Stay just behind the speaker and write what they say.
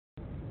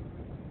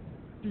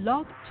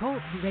Blog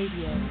Talk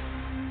Radio.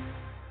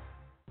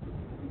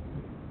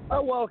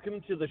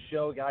 Welcome to the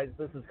show, guys.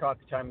 This is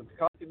Coffee Time with the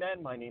Coffee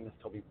Man. My name is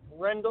Toby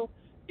Brendel.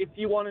 If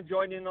you want to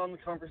join in on the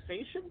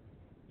conversation,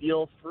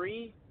 feel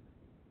free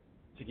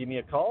to give me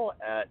a call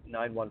at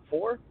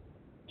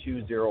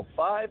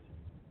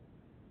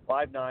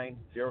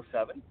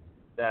 914-205-5907.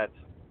 That's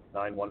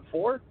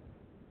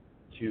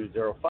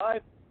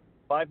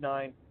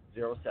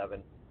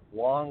 914-205-5907.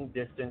 Long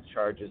distance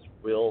charges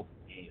will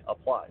be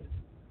applied.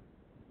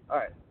 All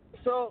right.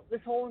 So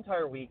this whole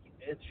entire week,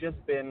 it's just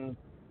been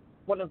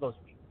one of those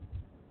weeks.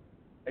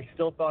 I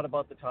still thought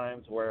about the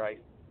times where I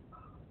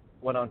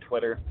went on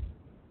Twitter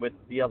with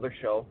the other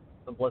show,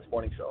 the Bliss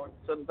Morning Show, and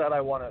said that I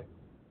want to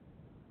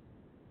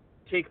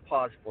take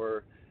pause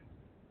for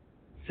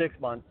 6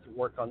 months to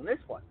work on this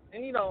one.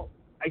 And, you know,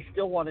 I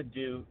still want to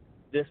do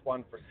this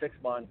one for 6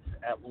 months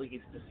at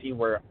least to see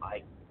where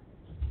I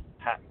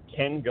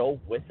can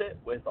go with it,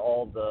 with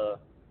all the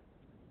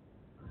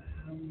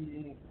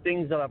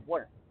things that I've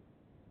learned.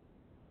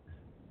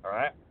 All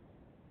right?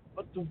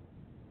 But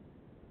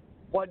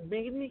what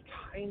made me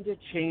kind of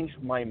change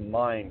my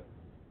mind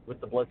with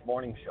the Bliss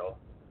Morning Show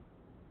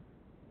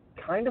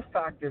kind of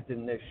factors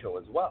in this show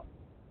as well.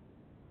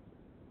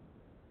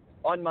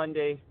 On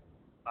Monday,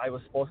 I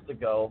was supposed to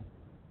go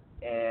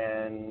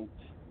and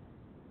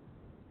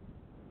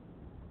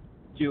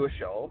do a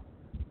show,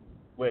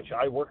 which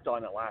I worked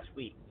on it last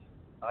week.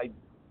 I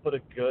put a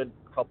good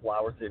couple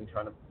hours in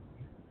trying to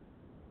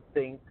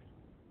think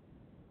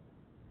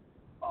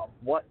of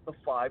what the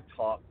 5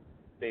 top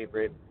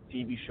favorite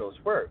TV shows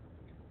were.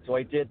 So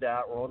I did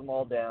that, wrote them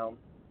all down,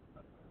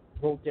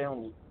 wrote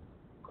down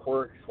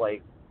quirks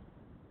like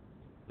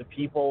the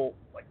people,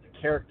 like the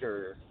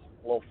characters,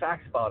 little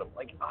facts about them.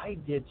 Like, I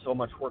did so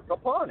much work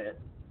upon it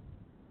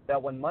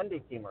that when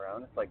Monday came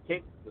around, it's like,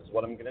 okay, this is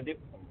what I'm going to do.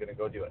 I'm going to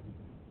go do it.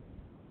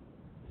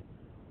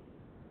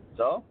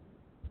 So,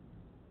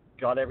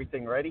 got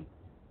everything ready,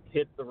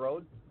 hit the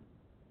road,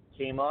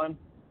 came on,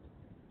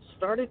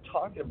 started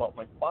talking about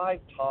my 5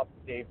 top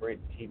favorite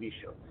TV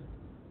shows.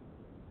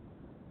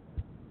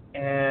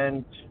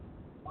 And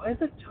by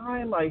the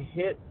time I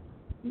hit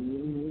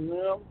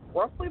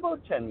roughly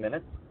about 10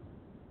 minutes,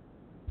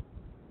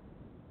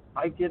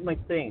 I did my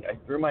thing. I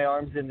threw my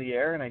arms in the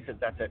air and I said,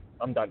 that's it,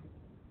 I'm done.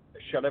 I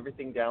shut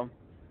everything down,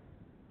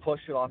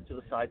 pushed it off to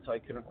the side so I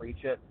couldn't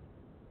reach it.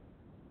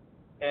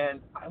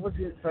 And I was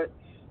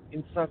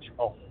in such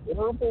a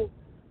horrible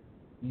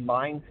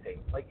mind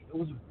state. Like, it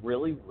was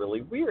really,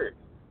 really weird.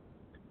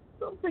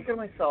 So I'm thinking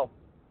to myself,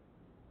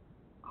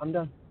 I'm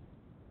done.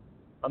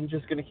 I'm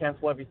just going to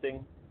cancel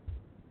everything,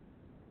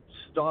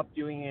 stop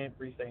doing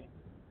everything,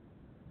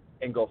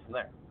 and go from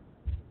there.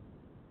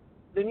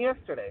 Then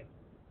yesterday,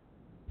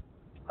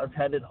 I was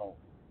headed home.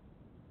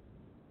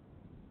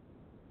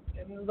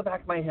 And in the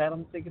back of my head,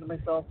 I'm thinking to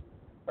myself,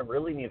 I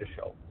really need a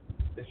show.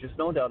 There's just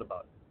no doubt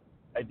about it.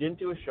 I didn't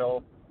do a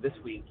show this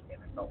week,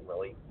 and I felt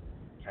really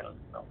kind of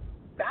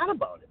bad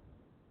about it.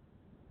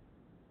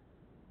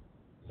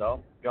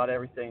 So, got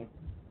everything,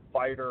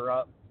 fired her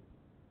up,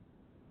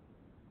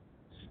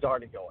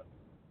 started going.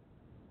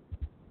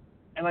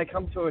 And I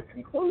come to a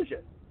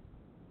conclusion.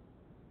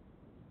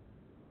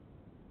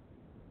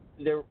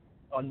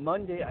 On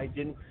Monday, I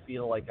didn't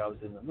feel like I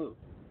was in the mood.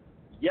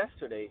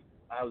 Yesterday,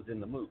 I was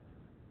in the mood.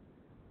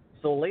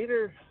 So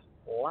later,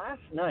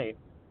 last night,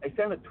 I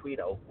sent a tweet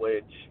out,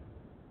 which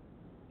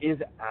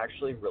is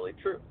actually really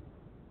true.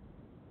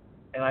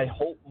 And I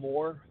hope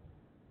more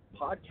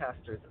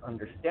podcasters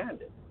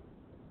understand it.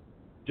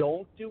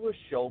 Don't do a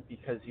show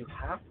because you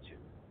have to.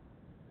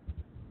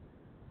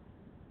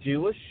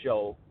 Do a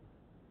show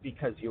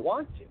because you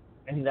want to.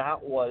 And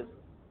that was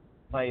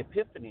my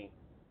epiphany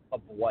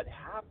of what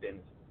happened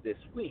this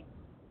week.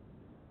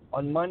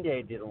 On Monday,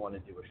 I didn't want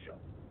to do a show.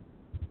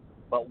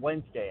 But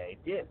Wednesday, I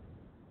did.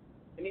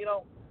 And, you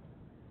know,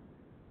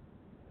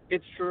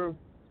 it's true.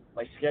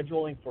 My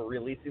scheduling for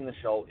releasing the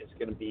show is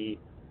going to be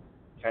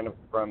kind of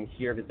from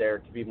here to there.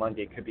 It could be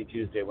Monday, it could be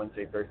Tuesday,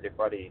 Wednesday, Thursday,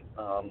 Friday.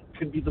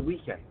 Could be the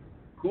weekend.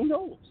 Who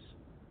knows?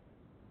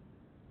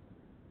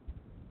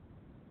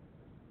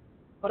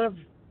 But I've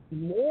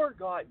more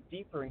got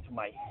deeper into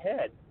my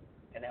head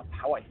and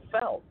how I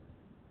felt.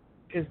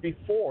 Because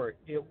before,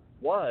 it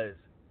was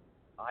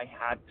I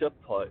had to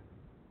put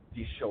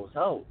these shows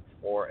out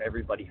for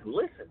everybody who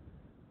listened.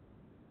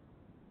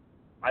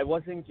 I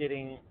wasn't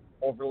getting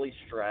overly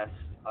stressed.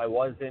 I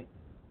wasn't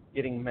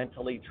getting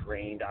mentally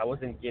drained. I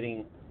wasn't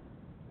getting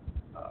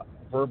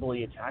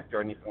verbally attacked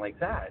or anything like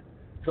that.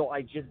 So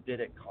I just did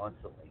it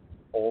constantly,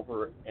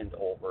 over and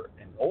over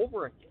and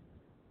over again.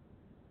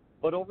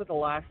 But over the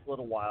last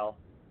little while,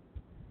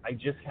 I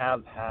just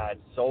have had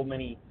so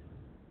many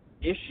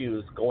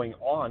issues going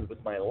on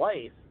with my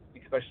life,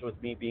 especially with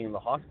me being in the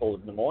hospital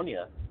with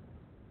pneumonia.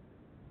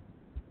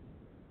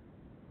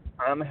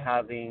 I'm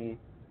having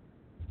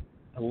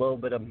a little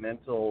bit of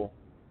mental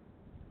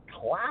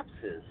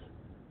collapses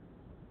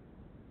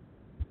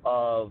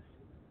of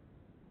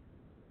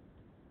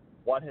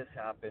what has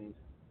happened,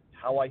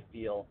 how I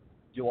feel,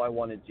 do I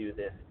want to do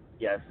this,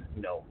 yes,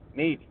 no,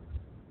 maybe.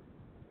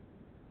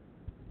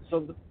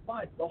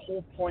 But the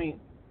whole point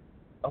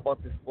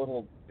about this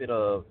little bit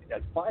of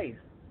advice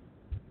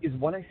is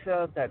when I set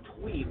out that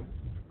tweet,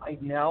 I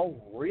now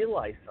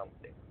realize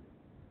something.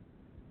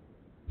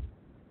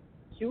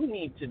 You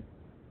need to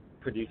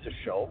produce a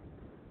show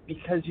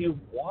because you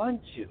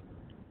want to,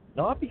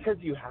 not because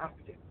you have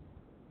to.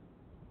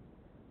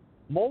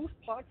 Most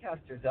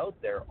podcasters out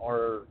there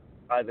are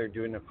either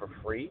doing it for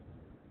free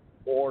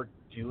or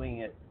doing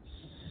it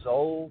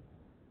so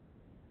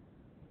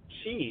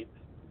cheap,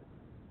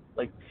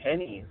 like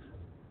pennies,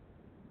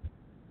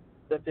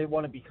 that they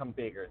want to become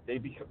bigger. They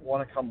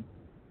want to become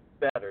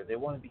better. They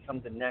want to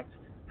become the next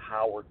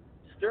Howard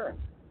Stern.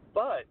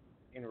 But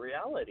in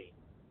reality,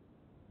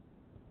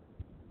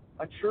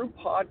 a true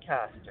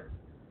podcaster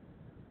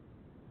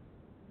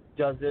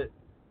does it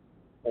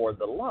for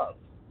the love.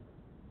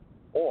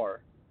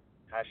 Or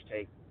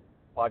hashtag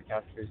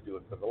podcasters do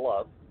it for the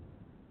love.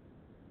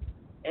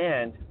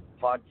 And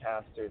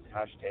podcasters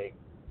hashtag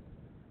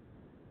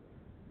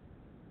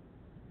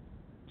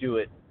do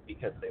it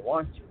because they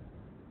want to.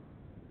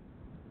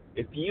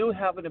 If you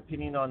have an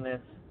opinion on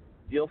this,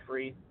 feel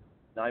free,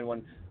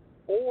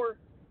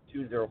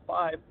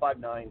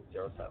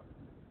 914-205-5907.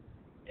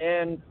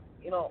 And,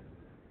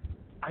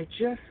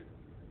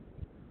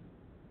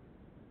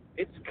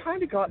 it's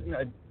kind of gotten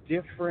a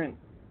different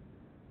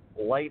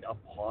light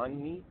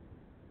upon me,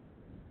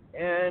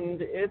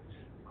 and it's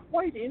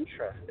quite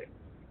interesting.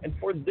 And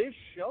for this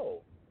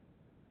show,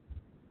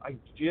 I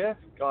just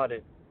got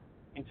it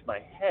into my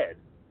head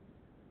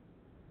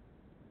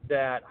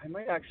that I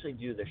might actually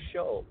do the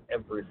show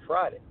every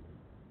Friday,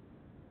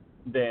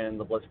 then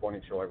the Bliss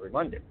Morning Show every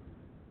Monday.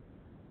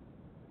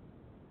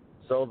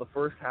 So the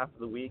first half of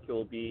the week it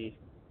will be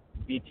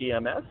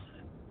BTMS,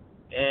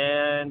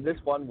 and this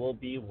one will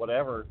be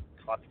whatever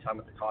Coffee Time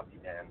with the Coffee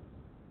Man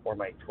or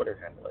my Twitter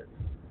handle is.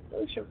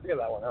 I should figure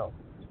that one out.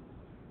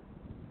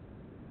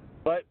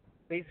 But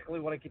basically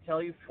what I could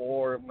tell you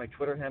for my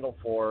Twitter handle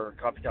for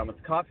Coffee Time with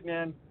the Coffee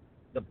Man,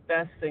 the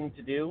best thing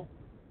to do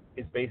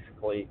is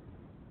basically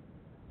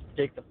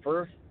take the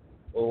first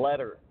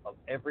letter of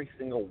every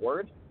single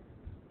word.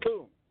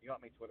 Boom, you got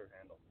my Twitter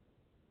handle.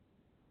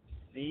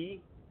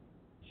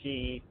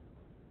 CTWTCM,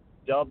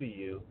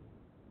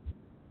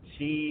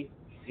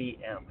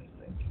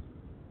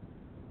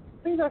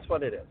 I think that's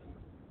what it is.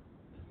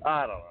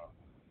 I don't know.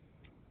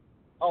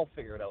 I'll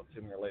figure it out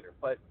sooner or later.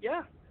 But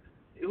yeah,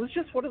 it was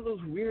just one of those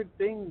weird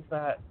things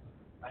that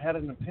I had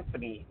an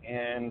epiphany,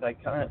 and I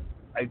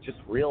just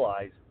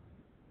realized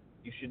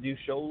you should do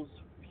shows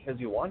because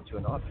you want to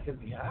and not because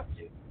you have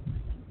to.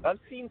 I've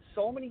seen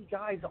so many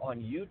guys on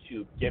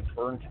YouTube get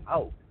burnt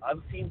out.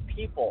 I've seen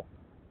people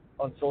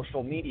on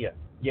social media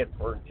get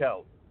burnt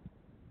out.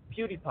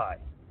 PewDiePie,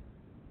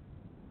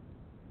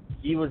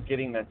 he was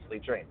getting mentally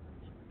drained.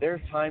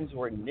 There's times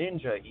where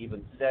Ninja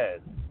even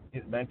says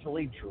his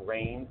mentally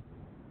drained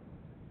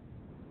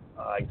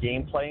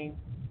game playing,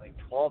 like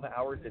 12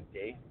 hours a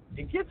day,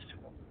 it gets to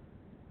him.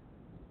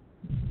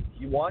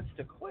 He wants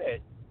to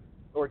quit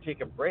or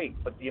take a break,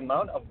 but the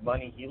amount of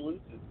money he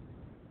loses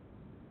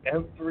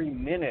every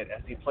minute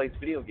as he plays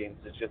video games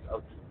is just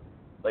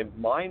like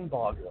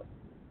mind-boggling.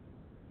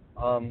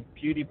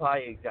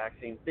 PewDiePie,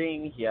 exact same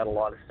thing. He had a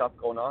lot of stuff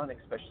going on,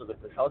 especially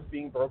with his house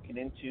being broken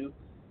into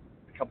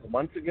a couple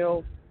months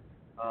ago.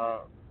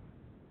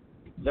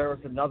 There was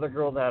another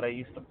girl that I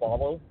used to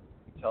follow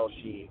until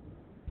she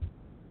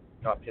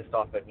got pissed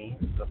off at me.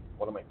 That's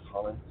one of my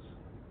comments.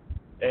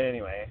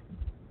 Anyway,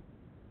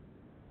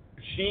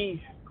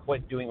 she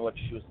quit doing what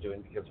she was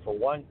doing because, for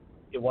one,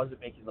 it wasn't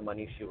making the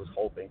money she was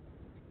hoping,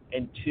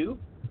 and two,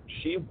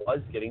 she was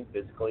getting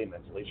physically and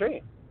mentally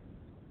drained.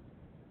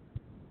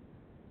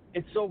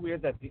 It's so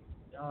weird that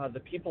the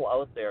people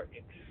out there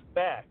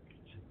expect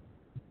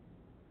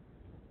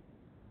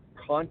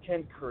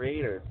content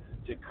creators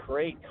to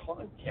create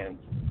content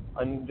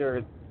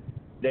under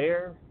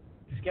their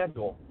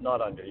schedule, not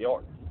under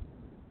yours.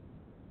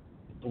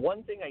 The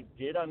one thing I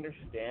did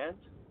understand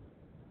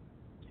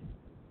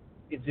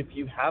is if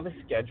you have a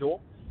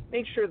schedule,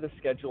 make sure the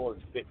schedule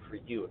is fit for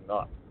you and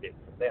not fit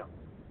for them.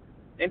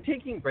 And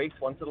taking breaks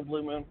once in a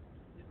blue moon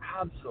is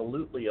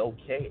absolutely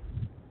okay.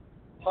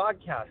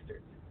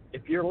 Podcasters,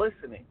 if you're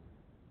listening,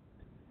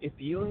 if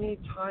you need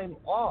time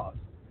off,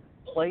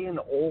 play an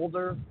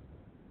older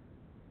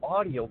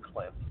audio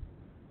clip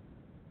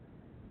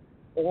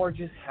or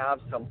just have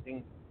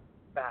something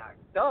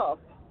backed up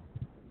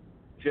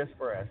just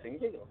for S and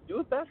giggles. Do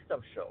a best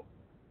of show.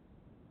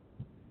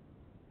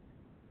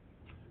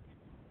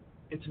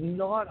 It's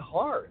not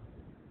hard.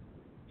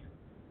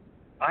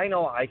 I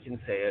know I can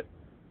say it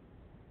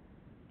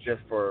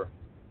just for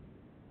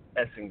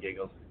S and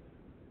giggles.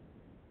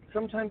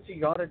 Sometimes you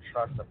gotta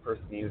trust a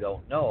person you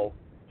don't know.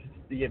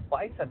 The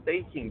advice that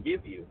they can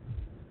give you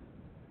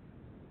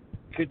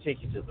could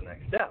take you to the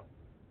next step.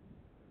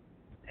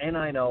 And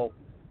I know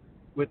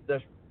with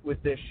this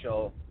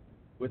show,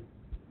 with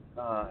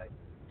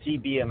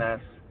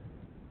TBMS,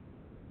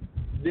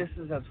 this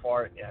is as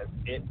far as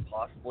it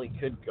possibly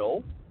could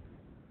go.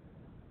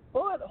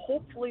 But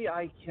hopefully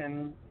I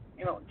can,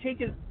 take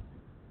it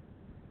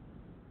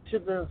to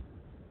the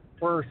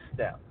first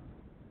step.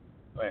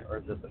 Right, or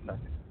is it the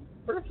second?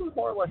 First is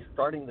more or less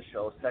starting the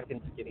show. Second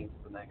is getting to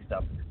the next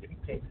step, getting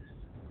paid.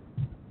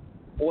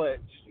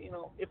 Which,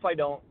 if I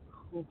don't,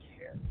 who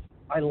cares?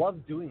 I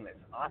love doing this.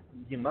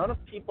 The amount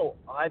of people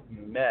I've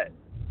met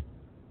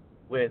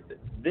with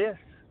this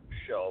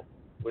show,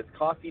 with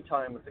Coffee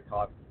Time with the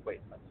Coffee,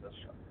 that's this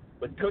show,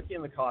 with Cookie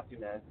and the Coffee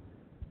Man,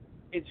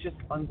 it's just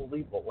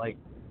unbelievable. Like,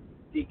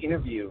 the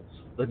interviews,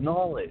 the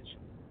knowledge,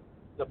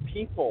 the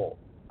people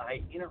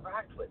I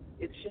interact with,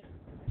 it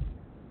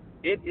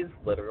is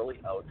literally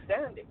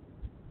outstanding.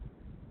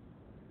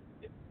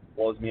 It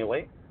blows me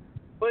away,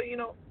 but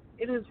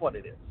it is what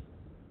it is.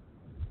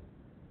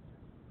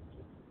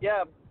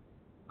 Yeah,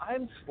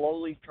 I'm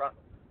slowly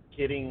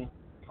getting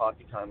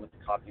Coffee Time with the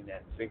Coffee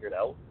Man figured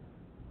out,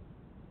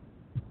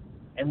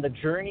 and the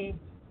journey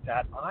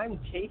that I'm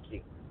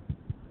taking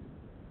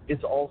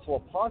is also a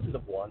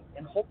positive one,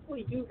 and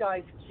hopefully you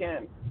guys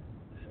can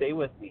stay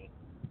with me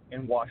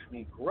and watch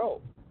me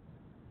grow.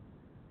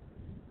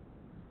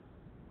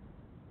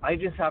 I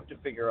just have to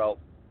figure out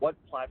what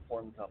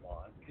platforms I'm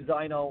on, because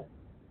I know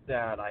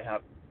that I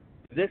have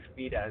this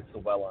feed as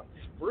well on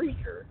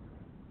Spreaker.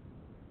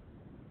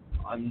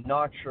 I'm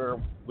not sure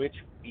which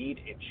feed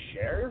it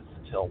shares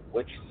to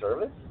which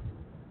service.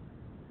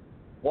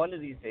 One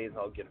of these days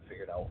I'll get it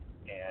figured out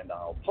and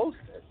I'll post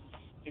it,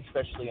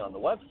 especially on the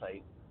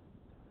website,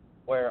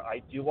 where I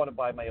do want to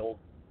buy my old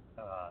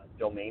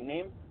domain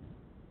name,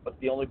 but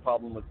the only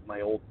problem with my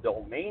old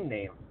domain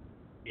name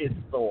is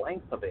the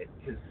length of it,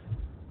 because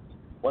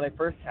when I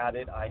first had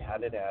it, I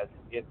had it as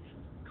it's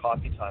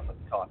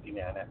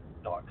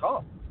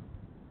coffeetimewithcoffeeman.com.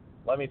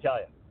 Let me tell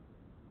you,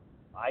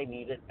 I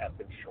need it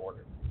epic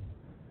shorter,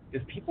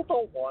 because people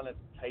don't want to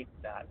type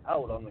that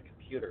out on the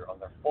computer, on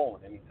their phone,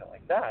 anything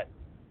like that.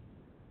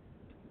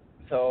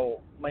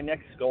 So my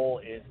next goal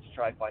is to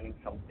try finding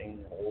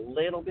something a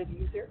little bit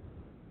easier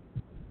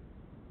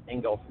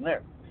and go from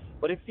there.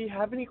 But if you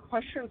have any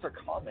questions or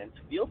comments,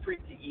 feel free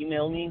to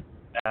email me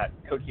at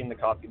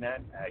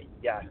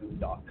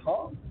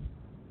cookieandthecoffeeman@yahoo.com.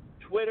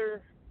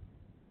 Twitter,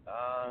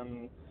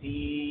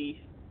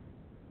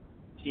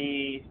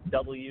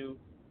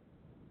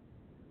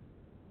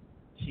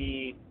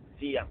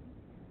 CTWTCM.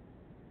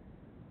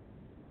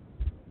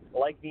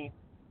 Like me,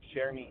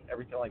 share me,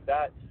 everything like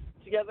that.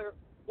 Together,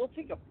 we'll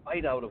take a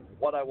bite out of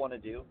what I want to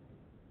do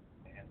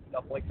and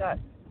stuff like that.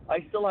 I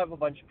still have a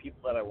bunch of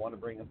people that I want to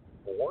bring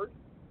aboard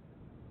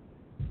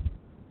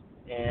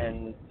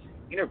and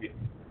interview.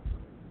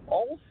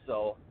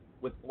 Also,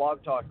 with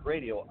Blog Talk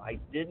Radio, I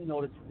did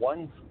notice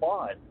one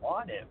spot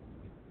on it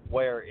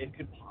where it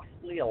could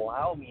possibly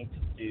allow me to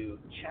do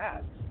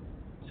chats.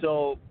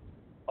 So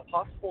a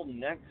possible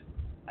next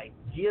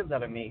idea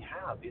that I may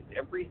have is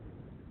every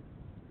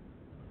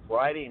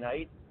Friday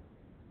night,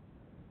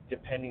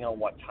 depending on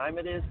what time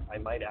it is, I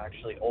might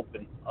actually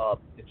open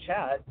up the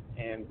chat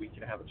and we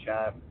can have a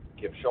chat,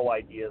 give show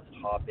ideas,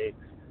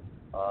 topics,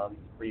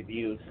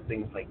 reviews,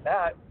 things like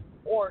that,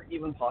 or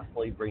even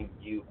possibly bring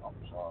you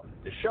upon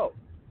the show.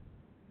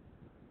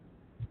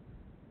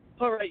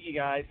 All right, you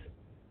guys.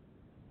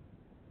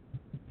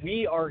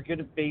 We are going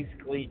to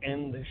basically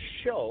end the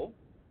show,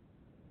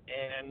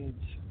 and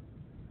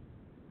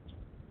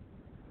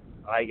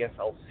I guess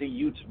I'll see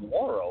you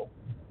tomorrow,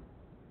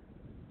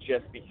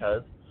 just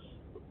because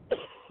the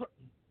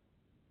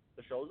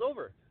show's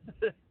over.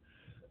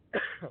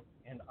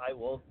 And I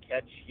will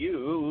catch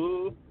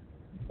you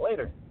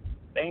later.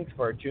 Thanks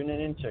for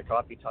tuning in to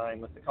Coffee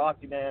Time with the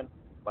Coffee Man.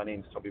 My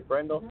name's Toby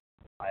Brendel.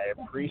 I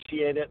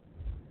appreciate it.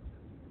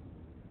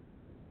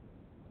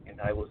 And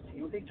I will see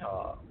you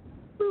later.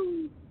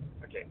 Woo.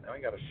 Okay, now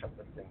I got to shut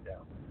this thing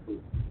down.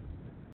 Woo.